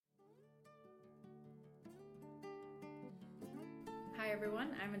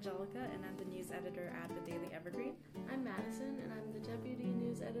everyone. I'm Angelica, and I'm the news editor at the Daily Evergreen. I'm Madison, and I'm the deputy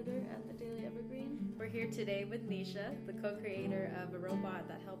news editor at the Daily Evergreen. We're here today with Nisha, the co-creator of a robot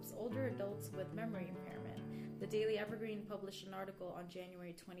that helps older adults with memory impairment. The Daily Evergreen published an article on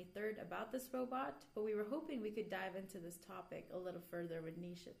January 23rd about this robot, but we were hoping we could dive into this topic a little further with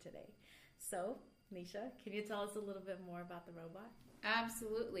Nisha today. So, Nisha, can you tell us a little bit more about the robot?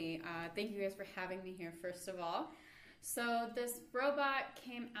 Absolutely. Thank you guys for having me here, first of all. So this robot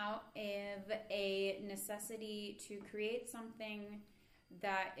came out of a necessity to create something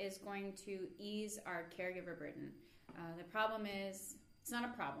that is going to ease our caregiver burden. The problem is, it's not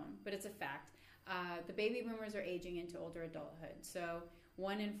a problem, but it's a fact. The baby boomers are aging into older adulthood. So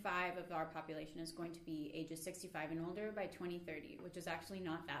 1 in 5 of our population is going to be ages 65 and older by 2030, which is actually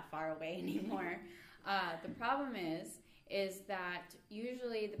not that far away anymore. The problem is that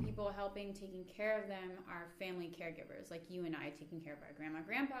usually the people taking care of them are family caregivers, like you and I taking care of our grandma,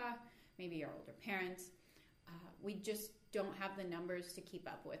 grandpa, maybe our older parents. We just don't have the numbers to keep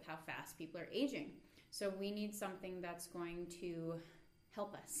up with how fast people are aging. So we need something that's going to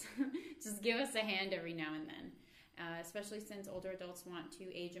help us, just give us a hand every now and then, especially since older adults want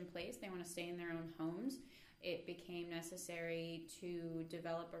to age in place. They want to stay in their own homes. It became necessary to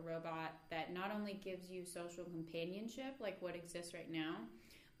develop a robot that not only gives you social companionship, like what exists right now,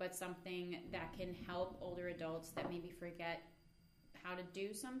 but something that can help older adults that maybe forget how to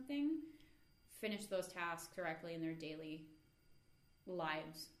do something, finish those tasks correctly in their daily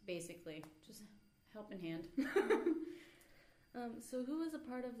lives, basically. Just helping hand. So who was a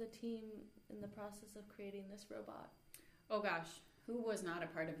part of the team in the process of creating this robot? Oh gosh, who was not a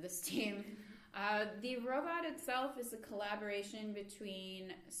part of this team? The robot itself is a collaboration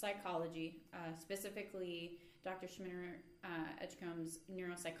between psychology, specifically Dr. Schmitter Edgecombe's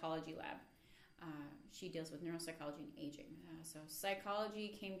neuropsychology lab. She deals with neuropsychology and aging. So psychology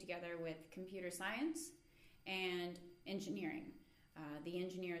came together with computer science and engineering. The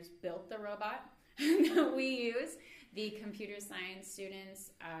engineers built the robot that we use. The computer science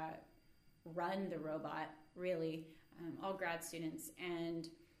students run the robot, really, all grad students, and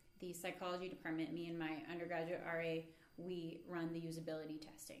the psychology department, me and my undergraduate RA, we run the usability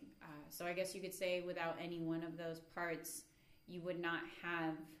testing. So I guess you could say without any one of those parts, you would not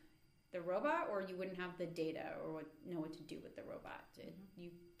have the robot, or you wouldn't have the data or know what to do with the robot.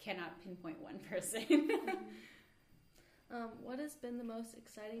 You cannot pinpoint one person. What has been the most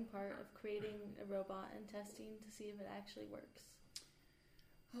exciting part of creating a robot and testing to see if it actually works?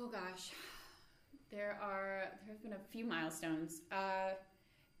 Oh gosh, there have been a few milestones.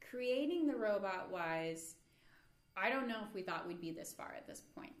 Creating the robot-wise, I don't know if we thought we'd be this far at this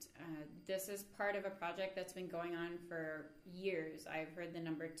point. This is part of a project that's been going on for years. I've heard the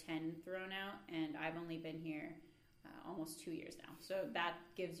number 10 thrown out, and I've only been here almost 2 years now. So that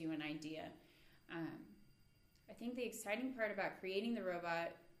gives you an idea. I think the exciting part about creating the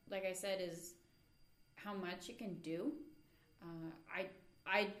robot, like I said, is how much it can do.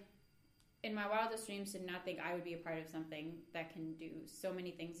 I in my wildest dreams did not think I would be a part of something that can do so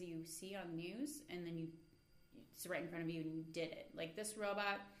many things that you see on news, and then it's right in front of you and you did it. Like, this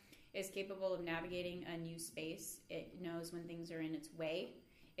robot is capable of navigating a new space. It knows when things are in its way.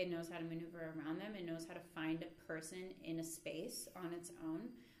 It knows how to maneuver around them. It knows how to find a person in a space on its own.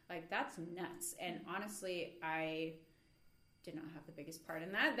 Like, that's nuts. And honestly, I did not have the biggest part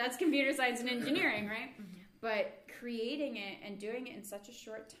in that. That's computer science and engineering, right? Mm-hmm. But creating it and doing it in such a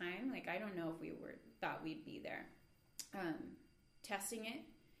short time, like, I don't know if we thought we'd be there. Testing it,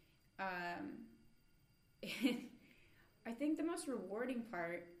 I think the most rewarding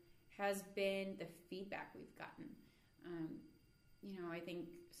part has been the feedback we've gotten. I think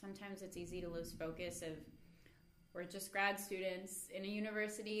sometimes it's easy to lose focus of we're just grad students in a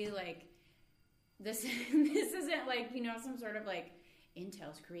university. Like, this isn't like, some sort of like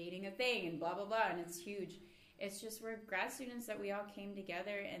Intel's creating a thing and blah, blah, blah, and it's huge. It's just we're grad students that we all came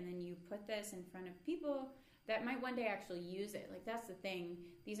together, and then you put this in front of people that might one day actually use it. Like, that's the thing.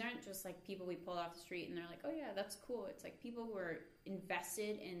 These aren't just like people we pull off the street and they're like, oh yeah, that's cool. It's like people who are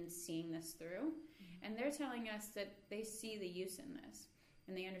invested in seeing this through, and they're telling us that they see the use in this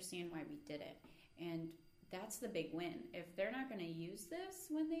and they understand why we did it. And that's the big win. If they're not going to use this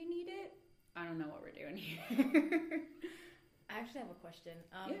when they need it, I don't know what we're doing here. I actually have a question.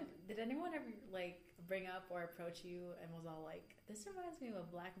 Did anyone ever bring up or approach you and was all like, this reminds me of a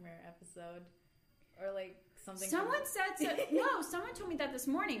Black Mirror episode? Or something? Someone someone told me that this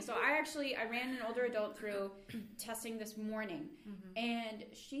morning. So I ran an older adult through testing this morning. Mm-hmm. And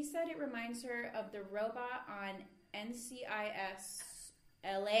she said it reminds her of the robot on NCIS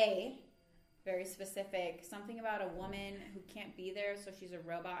LA very specific. Something about a woman who can't be there, so she's a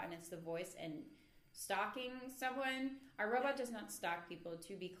robot, and it's the voice and stalking someone. Our robot does not stalk people,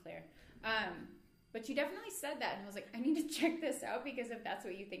 to be clear. But you definitely said that, and I was like, I need to check this out, because if that's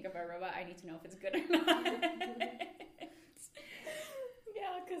what you think of our robot, I need to know if it's good or not.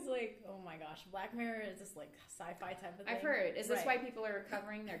 Yeah, because, like, oh my gosh, Black Mirror is just, like, sci-fi type of thing. I've heard. Is this why people are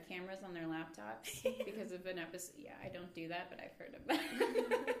recovering their cameras on their laptops? Because of an episode? Yeah, I don't do that, but I've heard of that.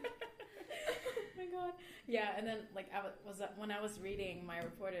 Oh my god. Yeah, and then, like, when I was reading my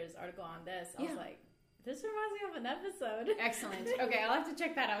reporter's article on this, I was like, this reminds me of an episode. Excellent. Okay, I'll have to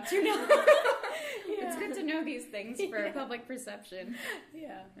check that out too now. It's good to know these things for public perception.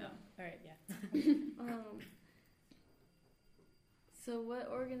 Yeah. Oh. All right, yeah. So what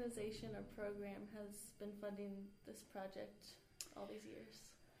organization or program has been funding this project all these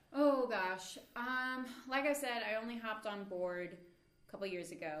years? Oh gosh. Like I said, I only hopped on board a couple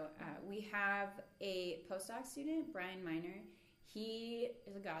years ago. We have a postdoc student, Brian Miner. He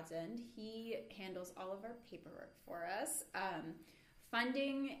is a godsend. He handles all of our paperwork for us.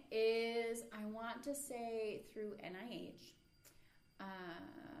 Funding is, I want to say, through NIH.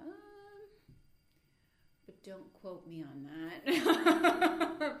 But don't quote me on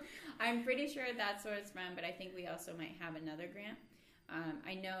that. I'm pretty sure that's where it's from, but I think we also might have another grant.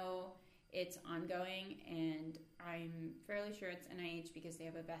 I know it's ongoing, and I'm fairly sure it's NIH because they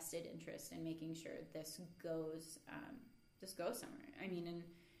have a vested interest in making sure this goes somewhere. I mean, and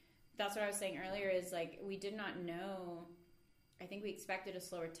that's what I was saying earlier is, like, we did not know. I think we expected a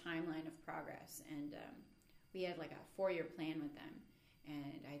slower timeline of progress, and we had like a 4-year plan with them.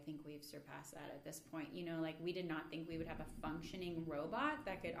 And I think we've surpassed that at this point. You know, like, we did not think we would have a functioning robot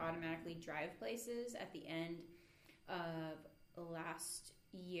that could automatically drive places at the end of last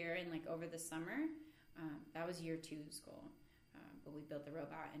year and, like, over the summer. That was year 2's goal. But we built the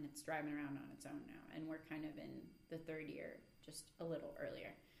robot, and it's driving around on its own now. And we're kind of in the 3rd year, just a little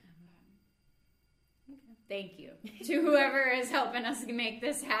earlier. Okay. Thank you to whoever is helping us make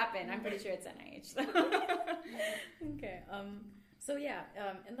this happen. I'm pretty sure it's NIH. Okay. So yeah,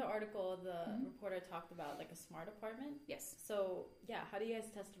 in the article, the reporter talked about, like, a smart apartment. Yes. So yeah, how do you guys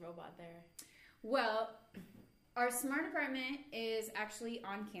test a robot there? Well, our smart apartment is actually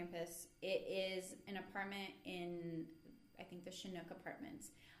on campus. It is an apartment in, I think, the Chinook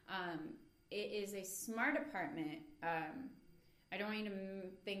Apartments. It is a smart apartment. I don't want you to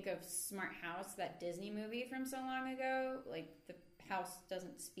think of Smart House, that Disney movie from so long ago. Like, the house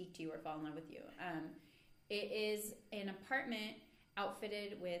doesn't speak to you or fall in love with you. It is an apartment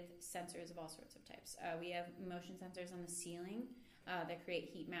outfitted with sensors of all sorts of types. We have motion sensors on the ceiling that create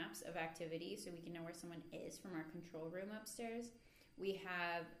heat maps of activity so we can know where someone is from our control room upstairs. We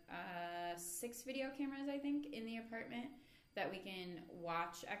have 6 video cameras, I think, in the apartment that we can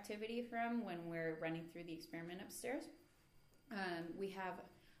watch activity from when we're running through the experiment upstairs. We have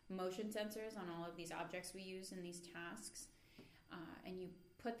motion sensors on all of these objects we use in these tasks. And you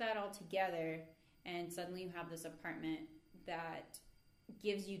put that all together, and suddenly you have this apartment that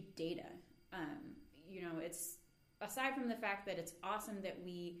gives you data. You know, it's, aside from the fact that it's awesome that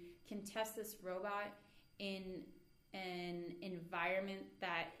we can test this robot in an environment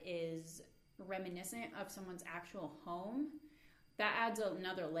that is reminiscent of someone's actual home, that adds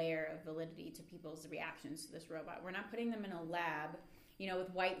another layer of validity to people's reactions to this robot. We're not putting them in a lab, you know, with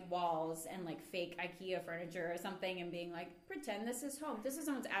white walls and, like, fake IKEA furniture or something and being like, pretend this is home. This is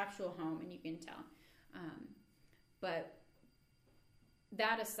someone's actual home, and you can tell. But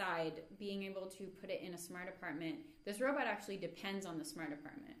that aside, being able to put it in a smart apartment, this robot actually depends on the smart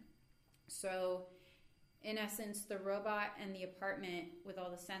apartment. So, in essence, the robot and the apartment with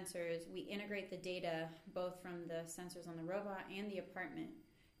all the sensors, we integrate the data both from the sensors on the robot and the apartment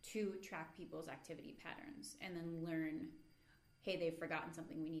to track people's activity patterns and then learn, hey, they've forgotten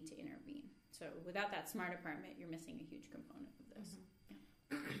something, we need to intervene. So without that smart apartment, you're missing a huge component of this.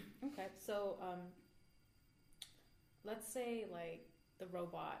 Mm-hmm. Okay, so let's say, like, the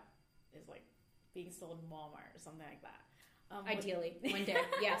robot is, like, being sold in Walmart or something like that. Ideally, one day,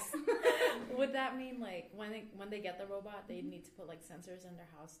 yes. Would that mean, like, when they get the robot, they need to put, like, sensors in their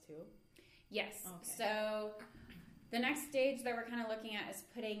house too? Yes. Okay. So the next stage that we're kind of looking at is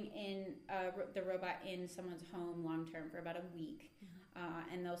putting in the robot in someone's home long term for about a week.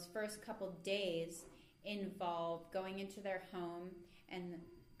 Mm-hmm. And those first couple days involve going into their home and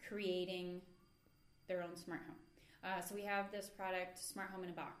creating their own smart home. So we have this product, Smart Home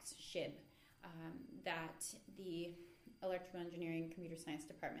in a Box, SHIB, that the Electrical Engineering Computer Science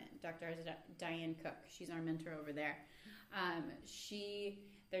Department, Dr. Diane Cook, she's our mentor over there.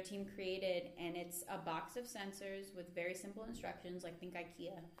 Their team created, and it's a box of sensors with very simple instructions, like think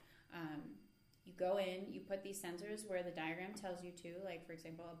IKEA. You go in, you put these sensors where the diagram tells you to, like for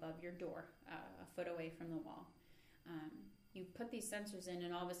example, above your door, a foot away from the wall. You put these sensors in,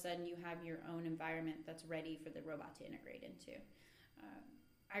 and all of a sudden you have your own environment that's ready for the robot to integrate into.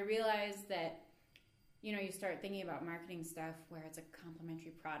 I realized that, you start thinking about marketing stuff where it's a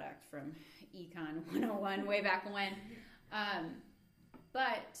complementary product from Econ 101 way back when.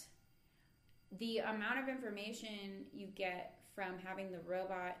 But the amount of information you get from having the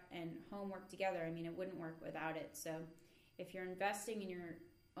robot and home work together, it wouldn't work without it. So if you're investing in your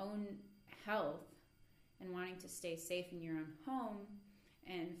own health and wanting to stay safe in your own home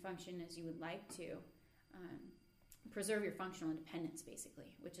and function as you would like to, preserve your functional independence,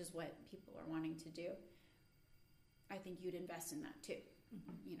 basically, which is what people are wanting to do, I think you'd invest in that too.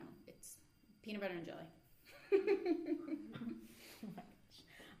 Mm-hmm. It's peanut butter and jelly. Oh my gosh.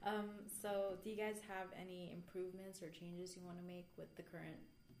 So do you guys have any improvements or changes you want to make with the current,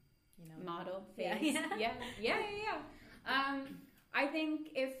 model phase? Yeah. I think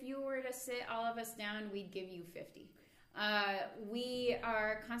if you were to sit all of us down, we'd give you 50. We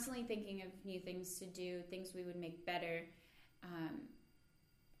are constantly thinking of new things to do, things we would make better.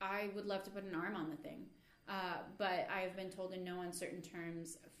 I would love to put an arm on the thing, but I've been told in no uncertain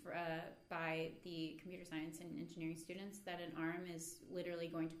terms by the computer science and engineering students that an arm is literally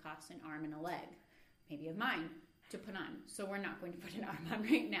going to cost an arm and a leg, maybe of mine, to put on. So we're not going to put an arm on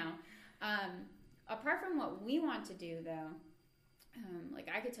right now. Apart from what we want to do, though,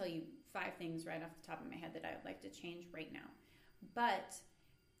 I could tell you 5 things right off the top of my head that I would like to change right now. But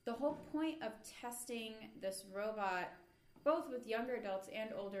the whole point of testing this robot, both with younger adults and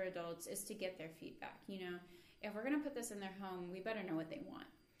older adults, is to get their feedback. If we're going to put this in their home, we better know what they want.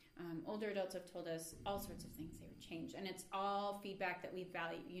 Older adults have told us all sorts of things they would change, and it's all feedback that we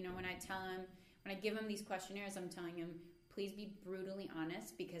value. When I give them these questionnaires, I'm telling them, please be brutally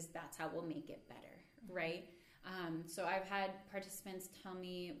honest, because that's how we'll make it better, right? So I've had participants tell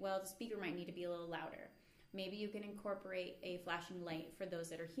me, well, the speaker might need to be a little louder. Maybe you can incorporate a flashing light for those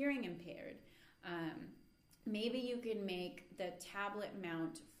that are hearing impaired. Maybe you can make the tablet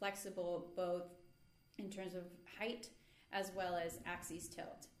mount flexible both in terms of height as well as axis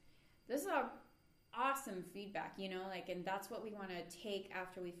tilt. This is awesome feedback, and that's what we want to take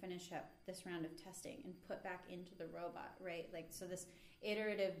after we finish up this round of testing and put back into the robot, right? So this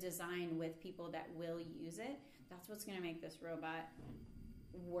iterative design with people that will use it, that's what's going to make this robot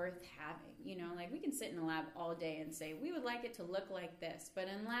worth having. We can sit in the lab all day and say, we would like it to look like this, but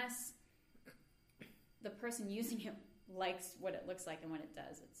unless the person using it likes what it looks like and what it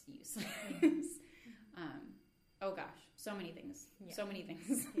does, it's useless. Oh gosh, so many things. Yeah. So many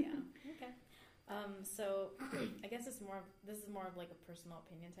things. Yeah. Okay. So I guess this is more of like a personal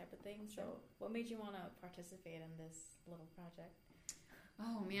opinion type of thing. Sure. So what made you want to participate in this little project?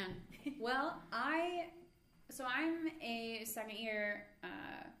 Oh man. Well, I'm a second year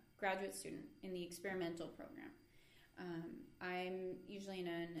graduate student in the experimental program. I'm usually in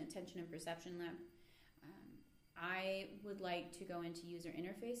an attention and perception lab. I would like to go into user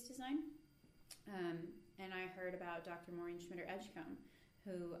interface design. And I heard about Dr. Maureen Schmitter-Edgecombe,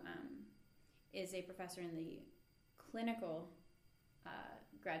 who is a professor in the clinical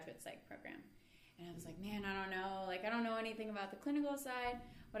graduate psych program. And I was like, man, I don't know. I don't know anything about the clinical side.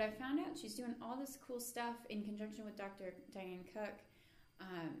 But I found out she's doing all this cool stuff in conjunction with Dr. Diane Cook,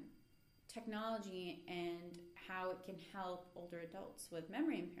 technology and how it can help older adults with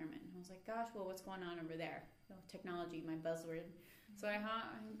memory impairment. And I was like, gosh, well, what's going on over there? Technology, my buzzword. So I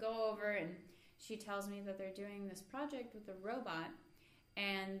go over, and she tells me that they're doing this project with a robot,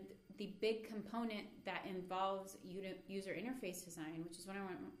 and the big component that involves user interface design, which is what I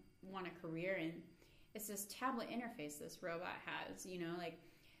want a career in, is this tablet interface this robot has.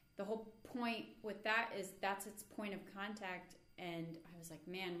 The whole point with that is that's its point of contact, and I was like,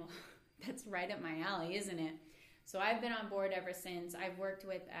 man, well, that's right up my alley, isn't it? So I've been on board ever since. I've worked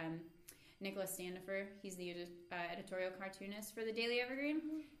with Nicholas Standifer. He's the editorial cartoonist for the Daily Evergreen.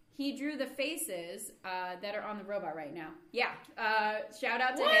 Mm-hmm. He drew the faces that are on the robot right now. Yeah. Shout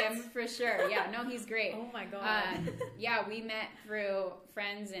out to him for sure. Yeah, no, he's great. Oh my God. Yeah, we met through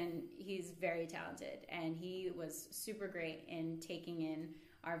friends, and he's very talented. And he was super great in taking in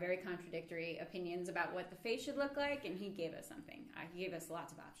our very contradictory opinions about what the face should look like, and he gave us something. He gave us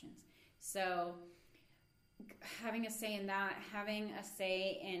lots of options. So having a say in that, having a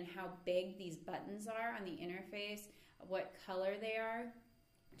say in how big these buttons are on the interface, what color they are,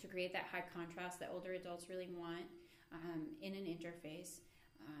 to create that high contrast that older adults really want in an interface,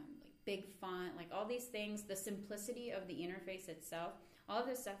 big font, all these things, the simplicity of the interface itself, all of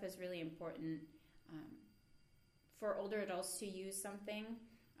this stuff is really important for older adults to use something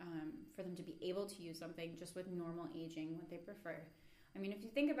for them to be able to use something just with normal aging, what they prefer. I mean, if you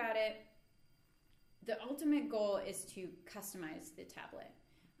think about it, the ultimate goal is to customize the tablet.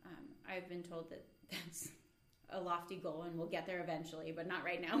 I've been told that that's a lofty goal and we'll get there eventually, but not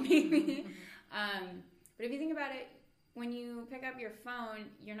right now, maybe. But if you think about it, when you pick up your phone,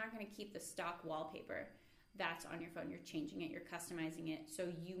 you're not going to keep the stock wallpaper that's on your phone. You're changing it, you're customizing it, so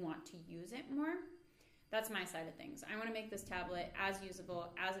you want to use it more. That's my side of things. I want to make this tablet as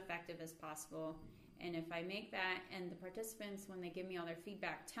usable, as effective as possible. And if I make that, and the participants, when they give me all their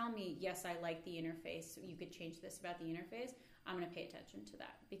feedback, tell me, yes, I like the interface, you could change this about the interface, I'm going to pay attention to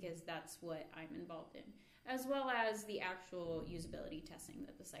that, because that's what I'm involved in, as well as the actual usability testing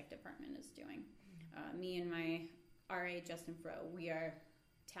that the psych department is doing. Me and my RA, Justin Fro, we are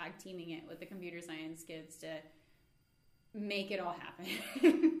tag teaming it with the computer science kids to make it all happen.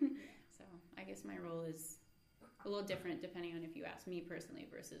 So I guess my role is a little different depending on if you ask me personally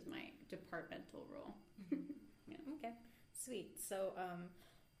versus my departmental role. Yeah. Okay, sweet. So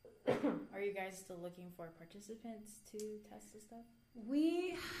are you guys still looking for participants to test the stuff?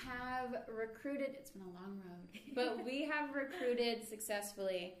 We have recruited, it's been a long road, but we have recruited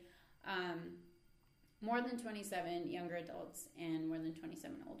successfully more than 27 younger adults and more than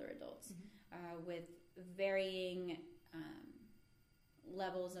 27 older adults with varying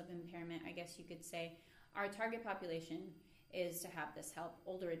levels of impairment, I guess you could say. Our target population is to have this help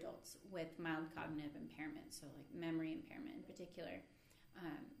older adults with mild cognitive impairment, so like memory impairment in particular.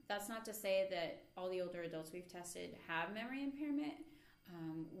 That's not to say that all the older adults we've tested have memory impairment.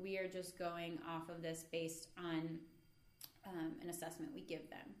 We are just going off of this based on an assessment we give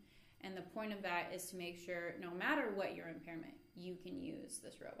them. And the point of that is to make sure no matter what your impairment, you can use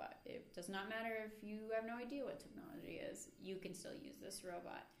this robot. It does not matter if you have no idea what technology is, you can still use this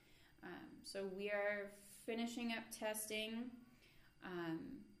robot. So we are finishing up testing.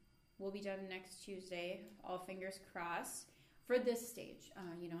 We'll be done next Tuesday, all fingers crossed, for this stage.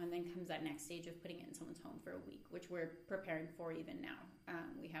 And then comes that next stage of putting it in someone's home for a week, which we're preparing for even now.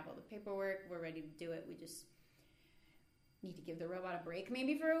 We have all the paperwork, we're ready to do it. We just need to give the robot a break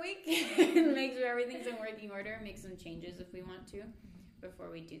maybe for a week and make sure everything's in working order, make some changes if we want to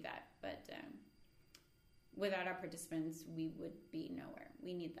before we do that. But without our participants, we would be nowhere.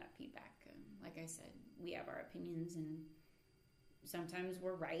 We need that feedback. Like I said, we have our opinions, and sometimes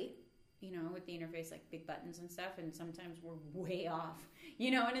we're right, with the interface, like big buttons and stuff, and sometimes we're way off,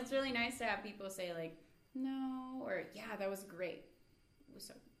 and it's really nice to have people say like, no, or yeah, that was great.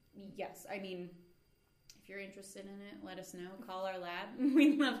 So yes, I mean, if you're interested in it, let us know. Call our lab.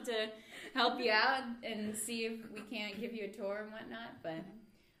 We'd love to help you out and see if we can't give you a tour and whatnot. But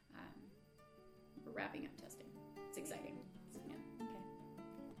we're wrapping up testing. It's exciting. Yeah.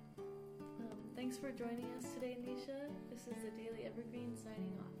 Okay. Thanks for joining us today, Nisha. This is the Daily Evergreen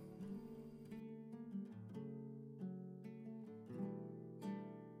signing off.